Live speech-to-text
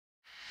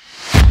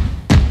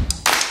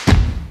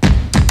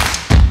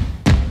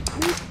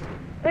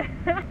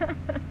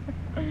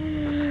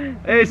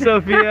Hey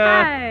Sophia.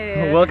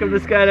 Hi. Welcome to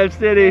Skydive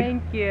City.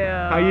 Thank you.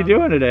 How you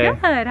doing today?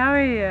 Good. How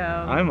are you?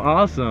 I'm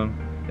awesome.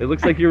 It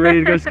looks like you're ready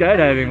to go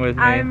skydiving with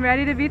me. I'm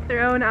ready to be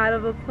thrown out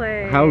of a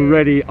plane. How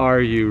ready are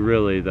you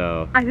really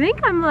though? I think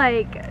I'm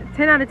like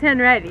 10 out of 10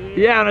 ready.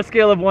 Yeah, on a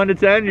scale of 1 to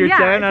 10, you're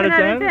 10 out of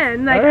 10?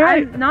 10. Like,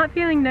 right. I'm not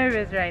feeling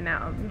nervous right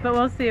now, but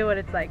we'll see what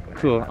it's like.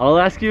 Cool. I'll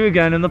ask you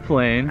again in the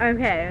plane.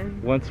 Okay.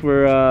 Once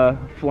we're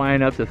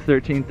flying up to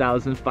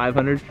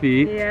 13,500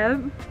 feet.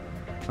 Yep.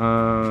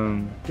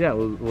 Yeah,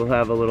 we'll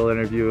have a little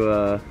interview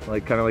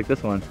like kind of like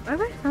this one.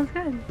 Okay, sounds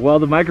good. Well,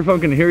 the microphone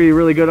can hear you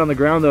really good on the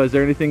ground though. Is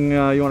there anything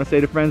you want to say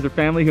to friends or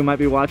family who might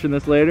be watching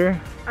this later?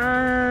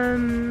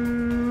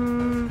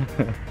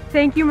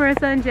 Thank you,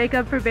 Marissa and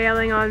Jacob, for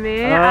bailing on me.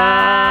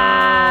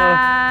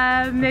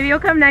 Maybe you'll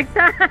come next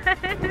time.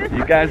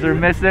 You guys are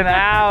missing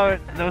out.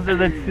 Those are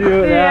the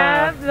two.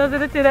 Yeah, those are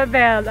the two that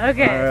bailed.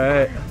 Okay. All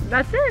right.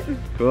 That's it.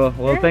 Cool.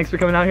 Well, thanks for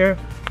coming out here.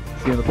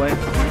 See you on the plane.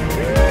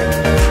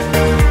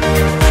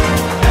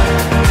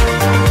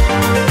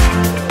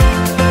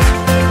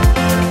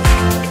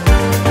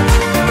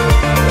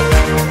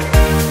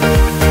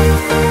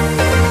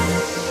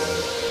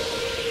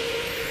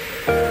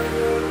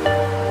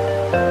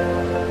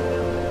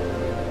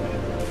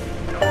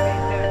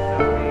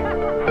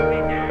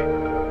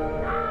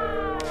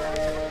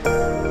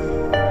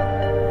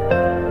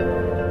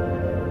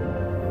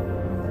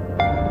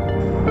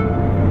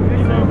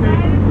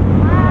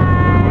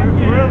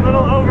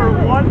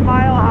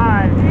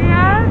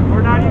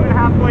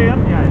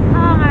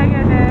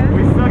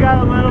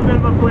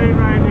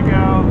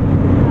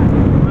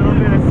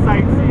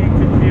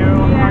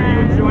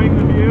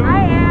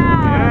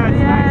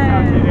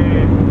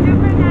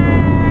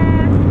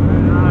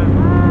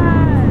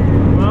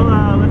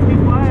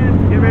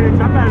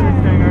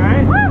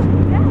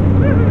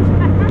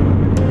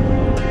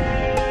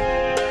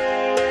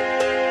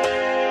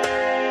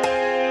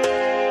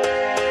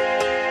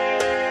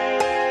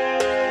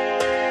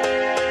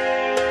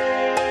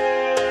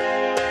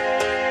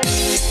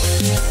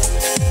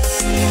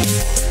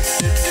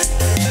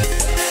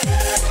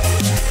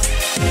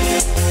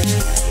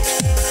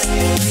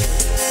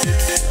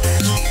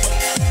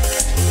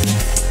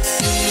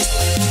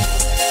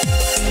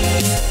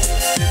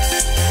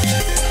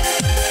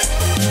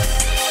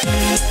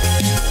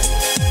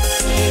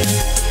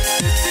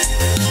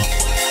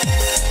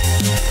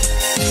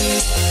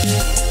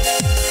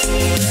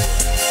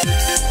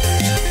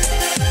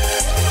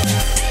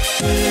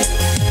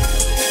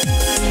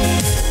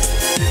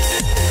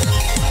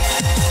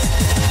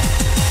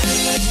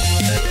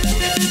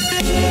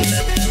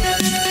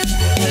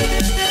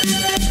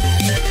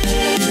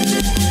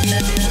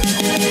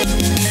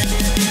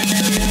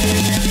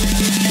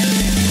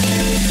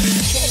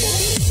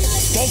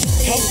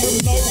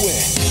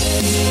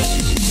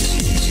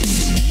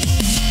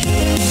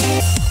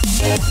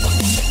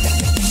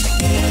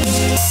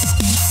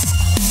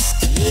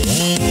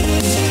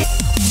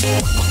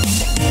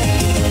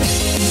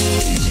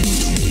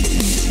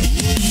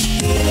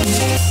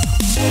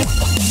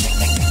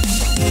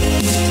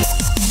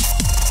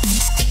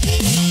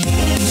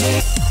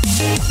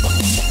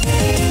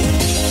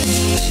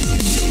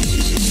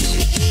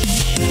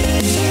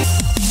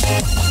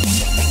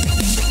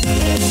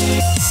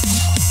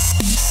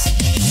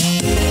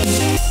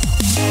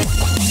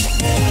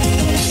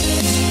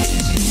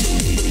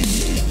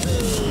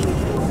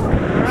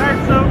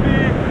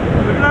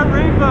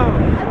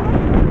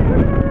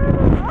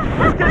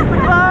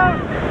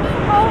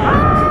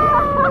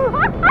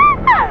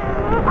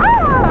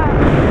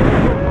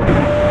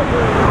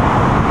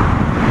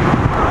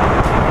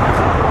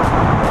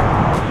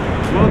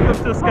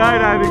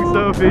 Skydiving,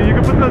 Sophie. You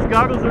can put those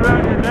goggles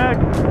around your neck.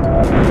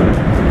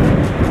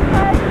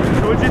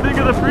 So what'd you think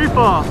of the free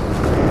fall?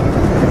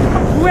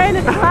 We're in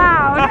a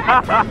cloud.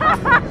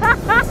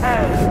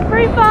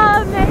 Free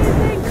fall,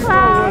 amazing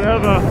cloud.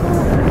 Whatever.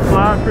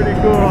 Cloud, pretty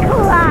cool.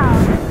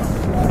 Cloud.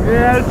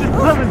 Yeah, it's just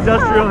some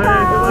industrial haze.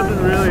 It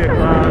wasn't really a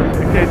cloud,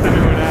 in case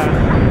anyone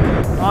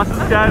asked. Awesome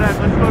skydive.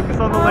 Let's focus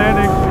on the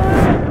landing. Oh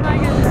my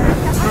goodness.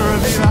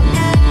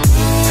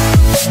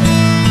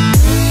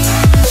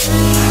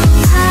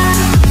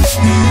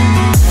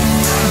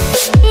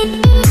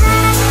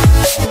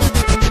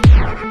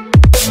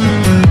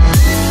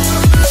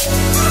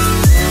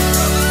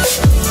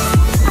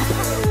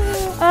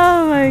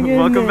 Oh my goodness.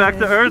 Welcome back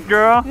to Earth,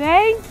 girl.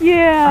 Thank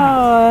you.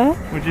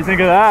 What'd you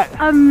think of that?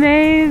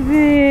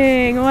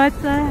 Amazing. What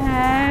the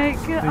heck?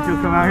 Think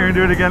you'll come out here and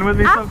do it again with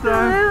me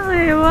sometime?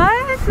 Absolutely.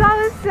 What? That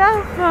was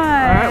so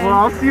fun. Alright, well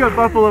I'll see you at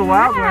Buffalo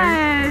Wild Wings.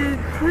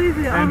 Yes. Please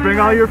do. And bring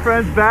all your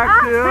friends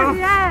back too.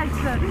 Yes.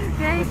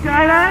 Thank you.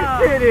 Skydive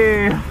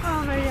City.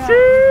 Oh my god.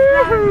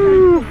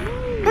 Choo!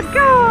 Let's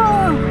go!